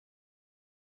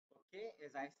Okay,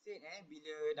 as I said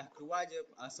bila dah keluar je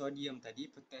sodium tadi,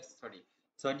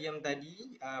 sodium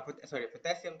tadi,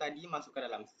 potassium tadi masuk ke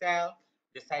dalam sel,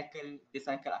 the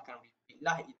cycle akan repeat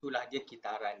lah, itulah dia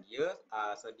kitaran dia,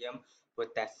 sodium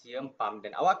potassium pump.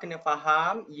 Dan awak kena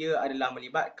faham ia adalah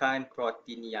melibatkan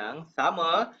protein yang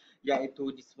sama,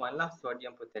 iaitu this one lah,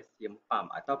 sodium potassium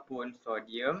pump ataupun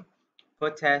sodium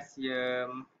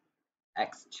potassium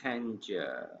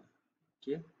exchanger.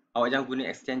 Okay. Awak jangan guna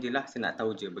exchanger lah, saya nak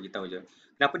tahu je, beritahu je.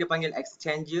 Kenapa dia panggil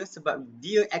exchanger? Sebab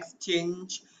dia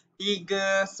exchange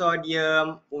 3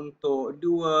 sodium untuk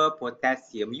 2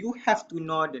 potassium. You have to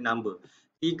know the number.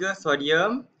 3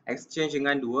 sodium exchange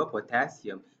dengan 2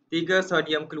 potassium. 3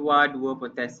 sodium keluar, 2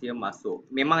 potassium masuk.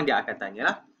 Memang dia akan tanya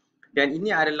lah. Dan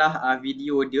ini adalah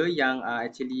video dia yang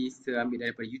actually saya ambil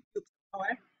daripada YouTube.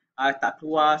 Tak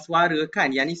keluar suara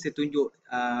kan? Yang ni saya tunjuk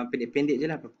pendek-pendek je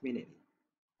lah, berapa minit ni.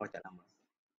 Oh, tak lama.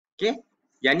 Okay,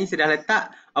 yang ni saya dah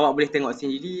letak, awak boleh tengok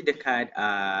sendiri dekat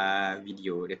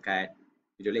video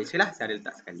lecture lah, saya ada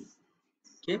letak sekali.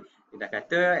 Okay, dia dah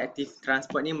kata active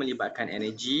transport ni melibatkan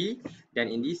energy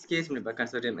dan in this case melibatkan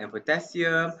sodium and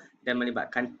potassium dan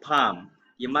melibatkan pump,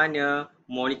 di mana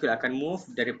molekul akan move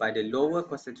daripada lower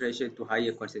concentration to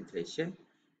higher concentration,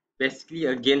 basically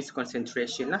against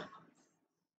concentration lah.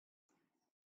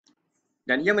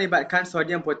 Dan ia melibatkan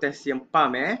sodium potassium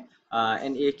pump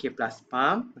NaK+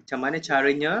 pump. Macam mana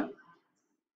caranya?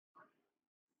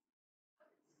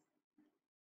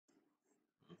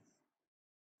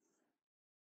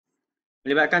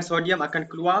 Melibatkan sodium akan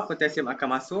keluar, potassium akan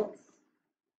masuk.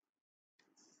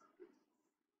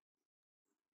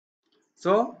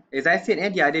 So, as I said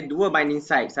dia ada dua binding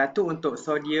site. Satu untuk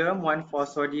sodium, one for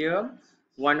sodium,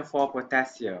 one for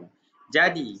potassium.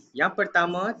 Jadi, yang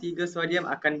pertama, 3 sodium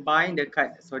akan bind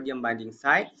dekat sodium binding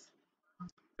site.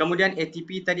 Kemudian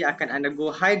ATP tadi akan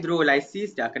undergo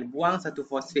hydrolysis, dia akan buang satu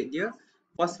fosfat dia.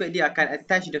 Fosfat dia akan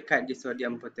attach dekat di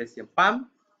sodium potassium pump.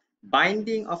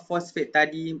 Binding of phosphate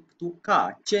tadi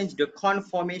tukar, change the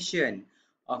conformation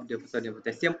of the sodium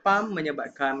potassium pump,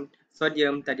 menyebabkan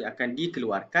sodium tadi akan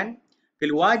dikeluarkan.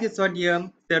 Keluar je sodium,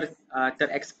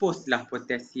 terexpose lah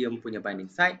potassium punya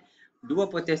binding site. 2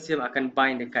 potassium akan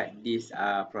bind dekat this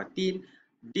protein.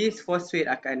 This phosphate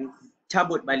akan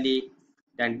cabut balik,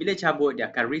 dan bila cabut dia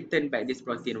akan return back this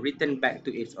protein, return back to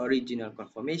its original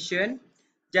conformation.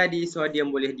 Jadi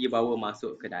sodium boleh dibawa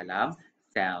masuk ke dalam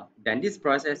sel, dan this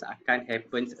process akan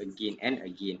happens again and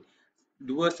again.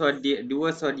 2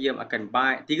 sodium akan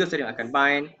bind, 3 sodium akan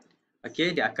bind.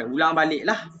 Okay, dia akan ulang balik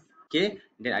lah. Okay,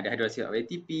 dan ada hydrolysis of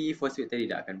ATP, phosphate tadi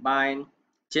dia akan bind,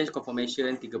 change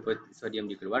conformation, 3 sodium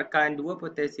dikeluarkan, 2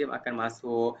 potassium akan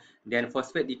masuk, dan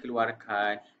phosphate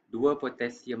dikeluarkan, 2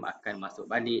 potassium akan masuk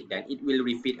balik, dan it will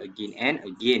repeat again and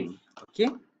again.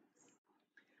 Okay.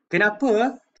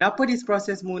 Kenapa this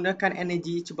proses menggunakan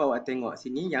energi? Cuba awak tengok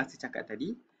sini yang saya cakap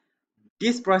tadi.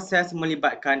 This process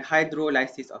melibatkan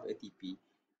hydrolysis of ATP.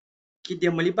 Dia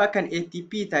melibatkan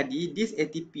ATP tadi, this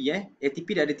ATP ATP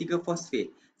dia ada 3 fosfat.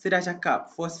 Saya dah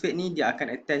cakap, fosfat ni dia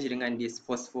akan attach dengan this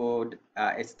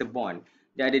ester bond.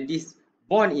 Dia ada this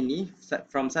bond ini,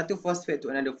 from satu fosfat to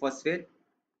another fosfat.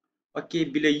 Okay,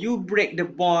 bila you break the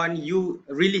bond, you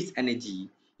release energy.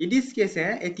 In this case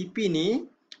ATP ni,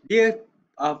 dia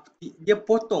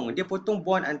potong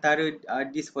bond antara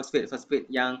this fosfat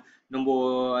yang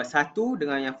nombor 1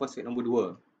 dengan yang fosfat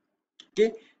nombor 2.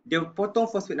 Okay, dia potong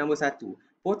fosfat nombor 1.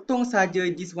 Potong saja,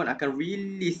 this one akan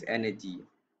release energy.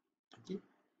 Okay,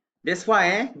 that's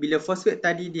why bila fosfat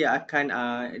tadi dia akan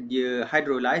dia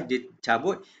hydrolyze, dia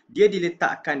cabut, dia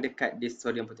diletakkan dekat this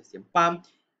sodium potassium pump.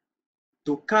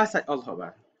 Tukar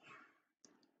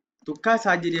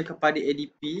saja dia kepada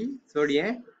ADP.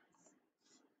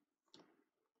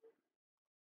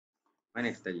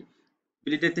 Mana tadi?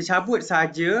 Bila dia tercabut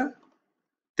saja,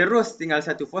 terus tinggal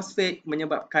satu fosfat,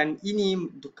 menyebabkan ini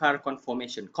tukar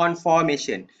conformation.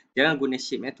 Jangan guna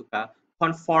shape tukar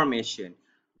conformation.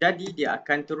 Jadi dia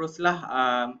akan teruslah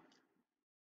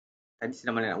tadi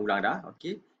sedang mana nak ulang dah.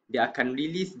 Okay, dia akan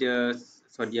release the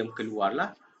sodium keluar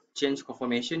lah. Change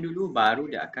conformation dulu,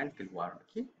 baru dia akan keluar.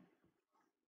 Okay.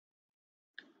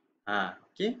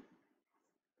 Okay.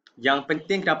 Yang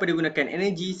penting kenapa dia gunakan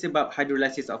energy, sebab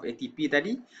hydrolysis of ATP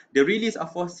tadi, the release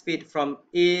of phosphate from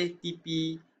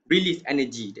ATP release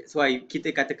energy. That's why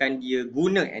kita katakan dia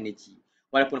guna energy.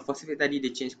 Walaupun phosphate tadi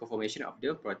dia change conformation of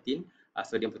the protein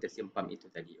sodium potassium pump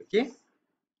itu tadi. Okay.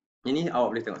 Ini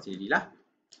awak boleh tengok sendirilah.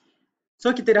 So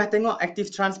kita dah tengok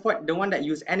active transport, the one that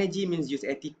use energy means use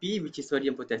ATP, which is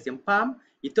sodium potassium pump.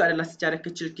 Itu adalah secara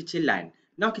kecil-kecilan.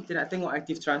 Now kita nak tengok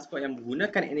active transport yang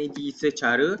menggunakan energi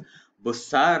secara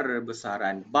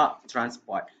besar-besaran. Bulk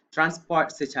transport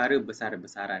secara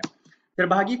besar-besaran.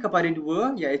 Terbahagi kepada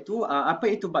dua, iaitu apa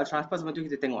itu bulk transport, sebab tu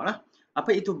kita tengoklah.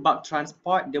 Apa itu bulk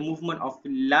transport? The movement of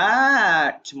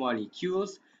large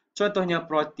molecules, contohnya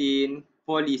protein,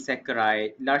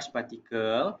 polysaccharide, large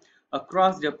particle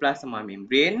across the plasma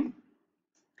membrane.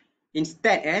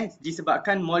 Instead,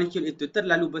 disebabkan molekul itu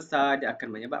terlalu besar, dia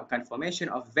akan menyebabkan formation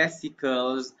of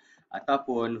vesicles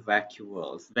ataupun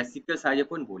vacuoles. Vesicles saja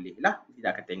pun boleh lah,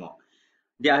 kita akan tengok.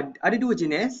 Dia ada dua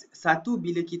jenis. Satu,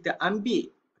 bila kita ambil,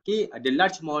 ada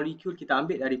large molecule kita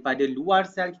ambil daripada luar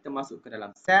sel, kita masuk ke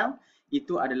dalam sel,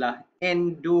 itu adalah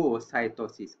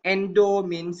endocytosis. Endo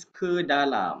means ke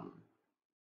dalam.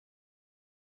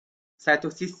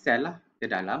 Cytosis sel lah,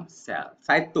 ke dalam sel.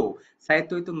 Cyto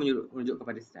itu menunjuk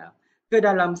kepada sel. Ke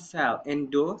dalam sel,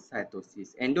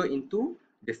 endocytosis. Endo into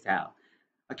the cell.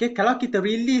 Okay, kalau kita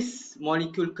release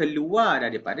molekul keluar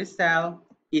daripada sel,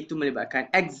 itu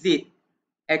melibatkan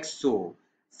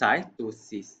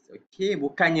exocytosis. Okay,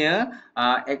 bukannya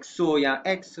exo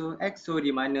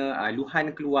di mana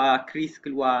luhan keluar, kris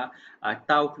keluar,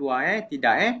 tau keluar,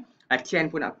 tidak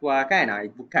Cian pun nak keluar kan?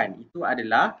 Bukan, itu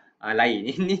adalah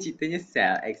lain. Ini ceritanya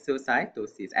sel,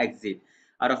 exocytosis, exit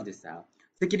out of the cell.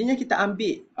 Sekiranya kita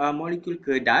ambil molekul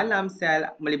ke dalam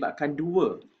sel, melibatkan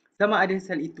dua. Sama ada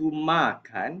sel itu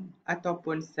makan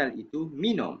ataupun sel itu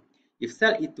minum. If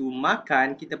sel itu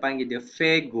makan, kita panggil dia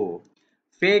phago.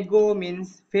 Phago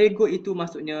itu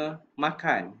maksudnya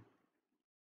makan.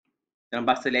 Dalam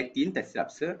bahasa Latin, tak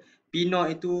silap saya, pino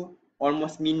itu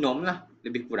almost minum lah,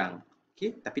 lebih kurang.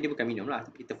 Okay? Tapi dia bukan minum lah,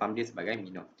 tapi kita faham dia sebagai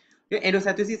minum. Okay?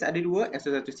 Endocytosis ada dua,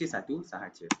 exocytosis satu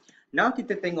sahaja. Now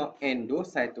kita tengok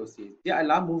endocytosis. Dia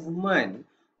adalah movement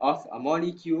of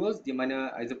molecules di mana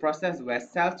is a process where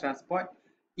cell transport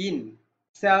in.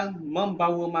 Sel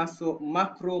membawa masuk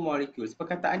macromolecules.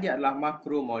 Perkataan dia adalah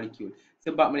macromolecule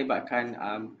sebab melibatkan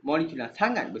molekul yang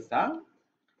sangat besar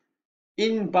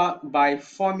in bulk by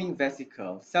forming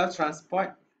vesicle. Cell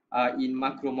transport in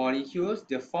macromolecules,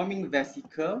 the forming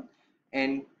vesicle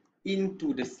and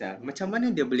into the cell. Macam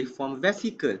mana dia boleh form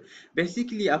vesicle?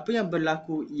 Basically, apa yang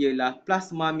berlaku ialah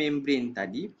plasma membrane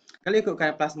tadi. Kalau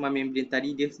ikutkan plasma membrane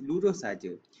tadi, dia lurus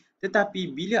saja.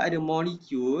 Tetapi bila ada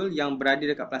molekul yang berada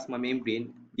dekat plasma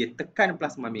membrane, dia tekan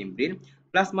plasma membrane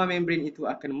itu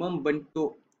akan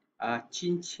membentuk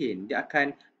cincin. Dia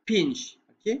akan pinch.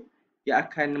 Okay? Dia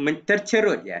akan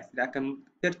tercerut, yes. Dia akan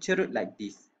tercerut like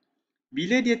this.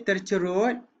 Bila dia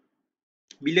tercerut,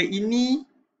 bila ini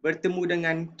bertemu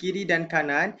dengan kiri dan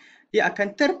kanan, dia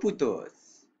akan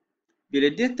terputus.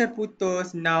 Bila dia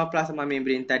terputus, now plasma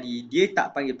membrane tadi, dia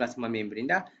tak panggil plasma membrane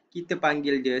dah. Kita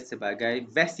panggil dia sebagai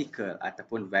vesicle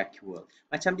ataupun vacuole.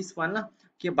 Macam this one lah.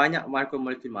 Okay, banyak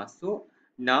macromolekul masuk.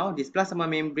 Now, this plasma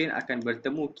membrane akan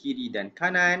bertemu kiri dan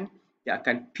kanan. Dia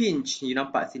akan pinch, you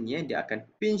nampak sini dia akan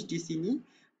pinch di sini,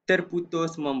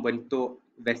 terputus membentuk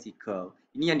vesicle.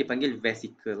 Ini yang dipanggil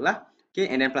vesicle lah. Okay,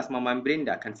 and then plasma membrane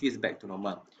dia akan fuse back to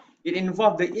normal. It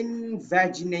involves the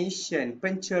invagination,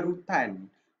 pencerutan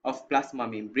of plasma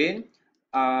membrane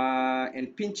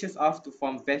and pinches off to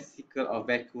form vesicle or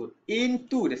vacuole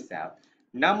into the cell.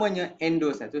 Namanya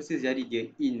endocytosis, jadi dia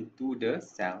into the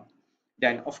cell.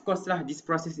 Dan of course lah, this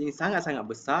process ini sangat-sangat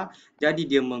besar, jadi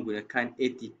dia menggunakan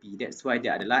ATP. That's why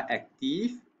dia adalah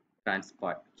active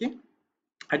transport. Okay?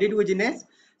 Ada dua jenis,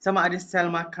 sama ada sel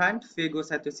makan,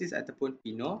 phagocytosis ataupun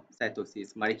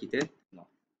pinocytosis. Mari kita tengok.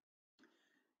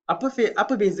 Apa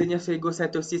bezanya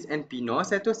phagocytosis and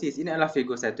pinocytosis? Ini adalah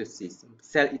phagocytosis.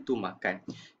 Sel itu makan.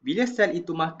 Bila sel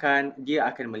itu makan, dia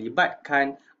akan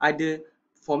melibatkan ada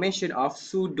formation of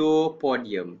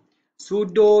pseudopodium.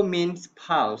 Pseudo means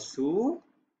palsu.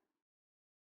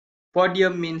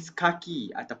 Podium means kaki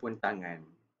ataupun tangan.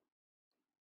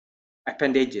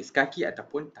 Appendages, kaki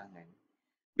ataupun tangan.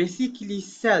 Basically,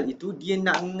 sel itu dia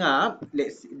nak ngap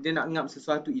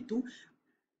sesuatu itu.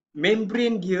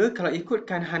 Membrane dia, kalau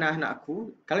ikutkan anak-anak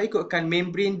aku, kalau ikutkan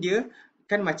membrane dia,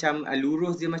 kan macam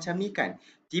lurus dia macam ni kan.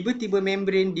 Tiba-tiba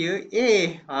membrane dia,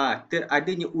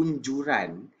 teradanya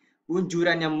unjuran.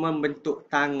 Unjuran yang membentuk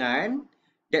tangan.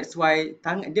 That's why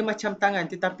dia macam tangan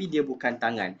tetapi dia bukan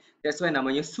tangan. That's why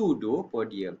namanya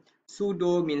pseudopodium.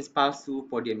 Pseudo means palsu,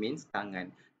 podium means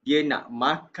tangan. Dia nak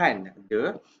makan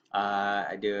the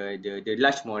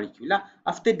large molecule lah.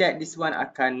 After that, this one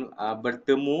akan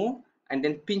bertemu and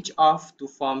then pinch off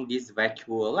to form this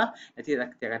vacuole lah. Nanti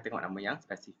kita akan tengok nama yang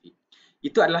spesifik.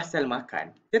 Itu adalah sel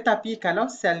makan. Tetapi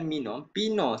kalau sel minum,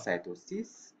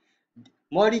 pinocytosis,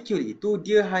 molekul itu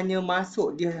dia hanya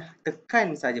masuk, dia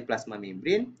tekan saja plasma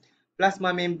membrane.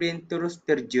 Plasma membrane terus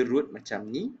terjerut macam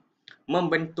ni,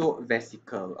 membentuk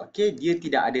vesicle. Okay, dia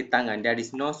tidak ada tangan. There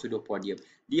is no pseudopodium.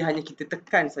 Dia hanya kita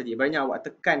tekan saja. Banyak awak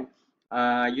tekan,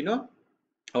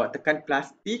 Awak tekan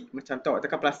plastik macam tu, awak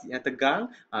tekan plastik yang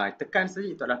tegang, tekan saja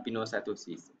itu adalah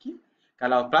pinositosis. Okey.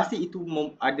 Kalau plastik itu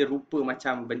ada rupa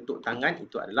macam bentuk tangan,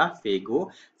 itu adalah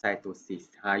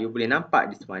phagocytosis. You boleh nampak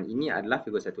this one, ini adalah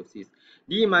phagocytosis.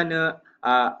 Di mana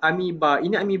amoeba,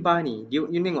 ini amoeba ni, you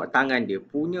tengok tangan dia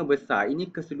punya besar.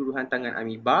 Ini keseluruhan tangan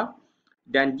amoeba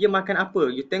dan dia makan apa?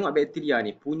 You tengok bakteria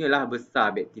ni, punyalah besar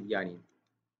bakteria ni.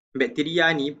 Bakteria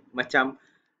ni macam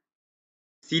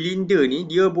silinder ni,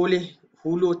 dia boleh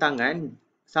hulur tangan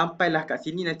sampailah kat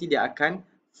sini, nanti dia akan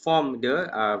form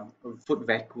the food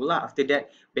vacuole lah. After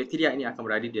that, bakteria ini akan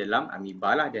berada di dalam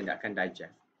amoeba lah dan dia akan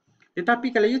digest.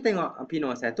 Tetapi kalau you tengok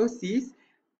pinositosis,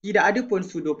 tidak ada pun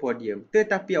pseudopodium.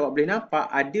 Tetapi awak boleh nampak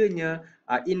adanya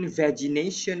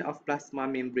invagination of plasma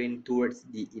membrane towards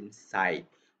the inside.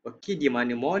 Okey, di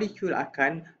mana molekul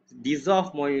akan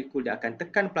dissolve, molekul dia akan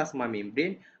tekan plasma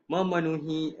membrane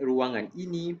memenuhi ruangan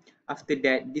ini. After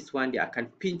that, this one dia akan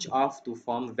pinch off to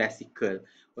form vesicle.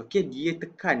 Okey, dia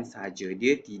tekan saja,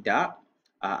 dia tidak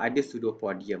ada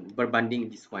pseudopodium.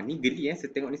 Berbanding this one ni, geli saya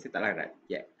tengok ni saya tak larat.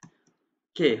 Yeah.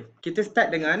 Okay, kita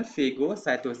start dengan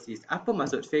phagocytosis. Apa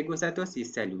maksud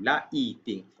phagocytosis? Cellular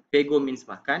eating. Phago means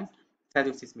makan,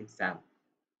 cytosis means cell.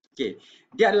 Okay,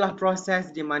 dia adalah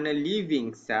proses di mana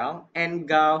living cell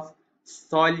engulf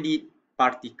solid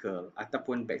particle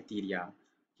ataupun bakteria.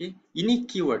 Okay, ini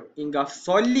keyword, engulf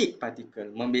solid particle,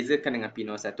 membezakan dengan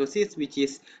pinositosis which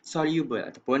is soluble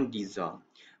ataupun dissolve.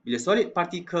 Bila solid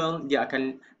particle, dia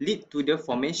akan lead to the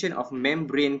formation of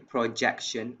membrane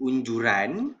projection,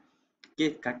 unjuran.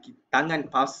 Okay, tangan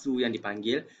palsu yang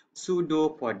dipanggil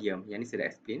pseudopodium. Yang ni saya dah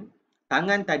explain.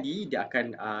 Tangan tadi dia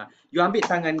akan, you ambil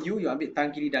tangan you ambil tangan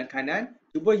kiri dan kanan,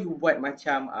 cuba you buat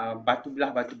macam batu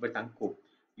belah batu bertangkup.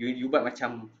 You buat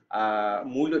macam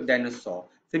mulut dinosaur.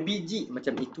 Sebiji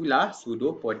macam itulah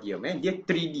pseudopodium. Dia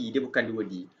 3D, dia bukan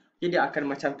 2D. Okay, dia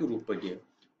akan macam tu rupa dia.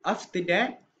 After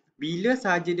that, bila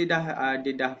sahaja dia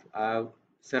dah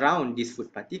surround this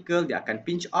food particle, dia akan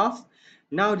pinch off.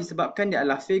 Now disebabkan dia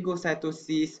adalah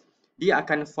phagocytosis, dia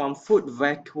akan form food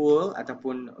vacuole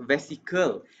ataupun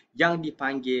vesicle yang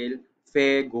dipanggil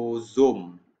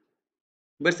phagosome.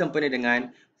 Bersempena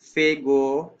dengan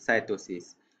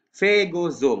phagocytosis.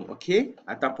 Phagosome, okey,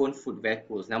 ataupun food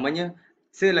vacuoles. Namanya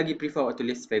saya lagi prefer waktu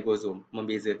tulis phagosome,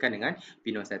 membezakan dengan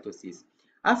pinositosis.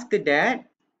 After that,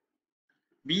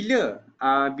 bila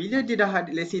dia dah,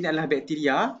 let's say ini adalah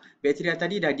bakteria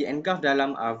tadi dah di-engulf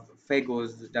dalam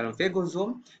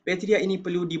phagosome, bakteria ini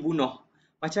perlu dibunuh.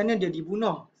 Macam mana dia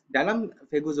dibunuh? Dalam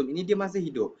phagosome ini dia masih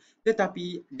hidup,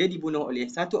 tetapi dia dibunuh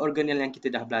oleh satu organel yang kita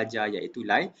dah belajar, iaitu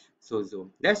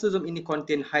lysosome. Lysosome ini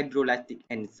contain hydrolytic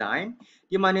enzyme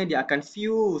di mana dia akan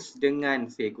fuse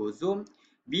dengan phagosome.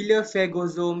 Bila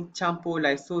phagosome campur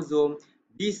lysosome,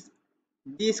 this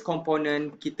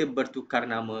component kita bertukar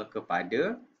nama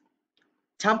kepada,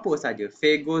 campur saja,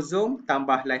 phagosome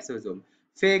tambah lysosome,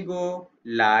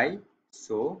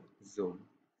 phagolysosome.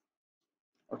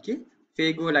 Okey,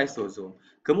 phagolysosome.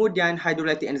 Kemudian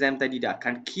hydrolytic enzyme tadi dia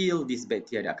akan kill this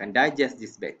bacteria, dia akan digest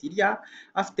this bacteria.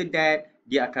 After that,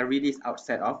 dia akan release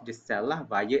outside of the cell lah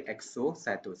via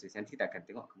exocytosis. Nanti kita akan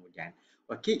tengok kemudian.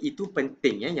 Okey, itu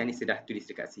penting yang ni saya dah tulis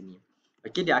dekat sini.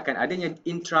 Okey, dia akan adanya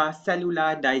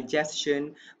intracellular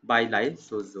digestion by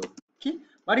lysosome. Okey,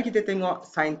 mari kita tengok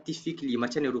scientifically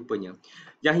macam mana rupanya.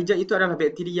 Yang hijau itu adalah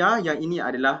bakteria, yang ini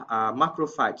adalah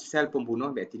macrophage, sel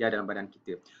pembunuh bakteria dalam badan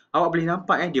kita. Awak boleh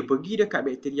nampak dia pergi dekat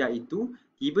bakteria itu,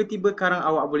 tiba-tiba sekarang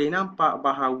awak boleh nampak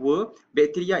bahawa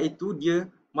bakteria itu dia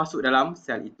masuk dalam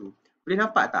sel itu. Boleh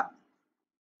nampak tak?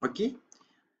 Okey.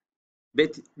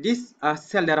 This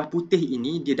sel darah putih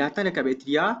ini, dia datang dekat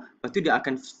bakteria, lepas tu dia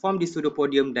akan form di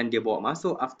pseudopodium dan dia bawa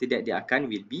masuk. After that, dia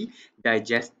akan will be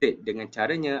digested dengan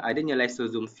caranya adanya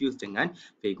lysosome fuse dengan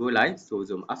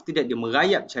phagolysosome. After that, dia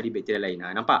merayap cari bakteria lain.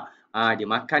 Nampak? Dia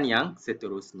makan yang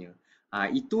seterusnya.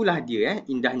 Itulah dia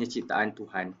indahnya ciptaan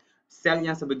Tuhan. Sel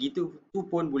yang sebegitu tu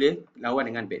pun boleh lawan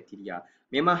dengan bakteria.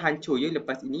 Memang hancur ya,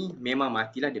 lepas ini memang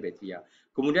matilah dia bakteria.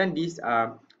 Kemudian this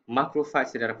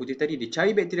macrophage darah putih tadi, dia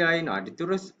cari bakteria lain, dia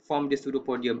terus form the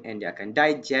pseudopodium and dia akan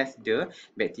digest the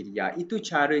bakteria. Itu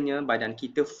caranya badan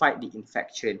kita fight the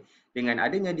infection. Dengan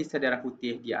adanya di sel darah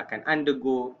putih, dia akan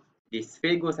undergo this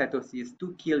phagocytosis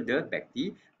to kill the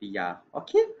bacteria.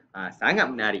 Okay? Sangat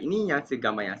menarik. Ini yang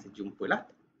segambar yang saya jumpa lah.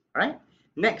 Alright?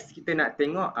 Next, kita nak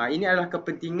tengok, ini adalah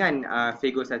kepentingan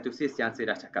phagocytosis yang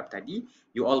saya dah cakap tadi.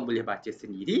 You all boleh baca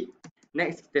sendiri.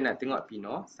 Next, kita nak tengok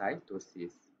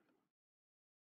pinositosis.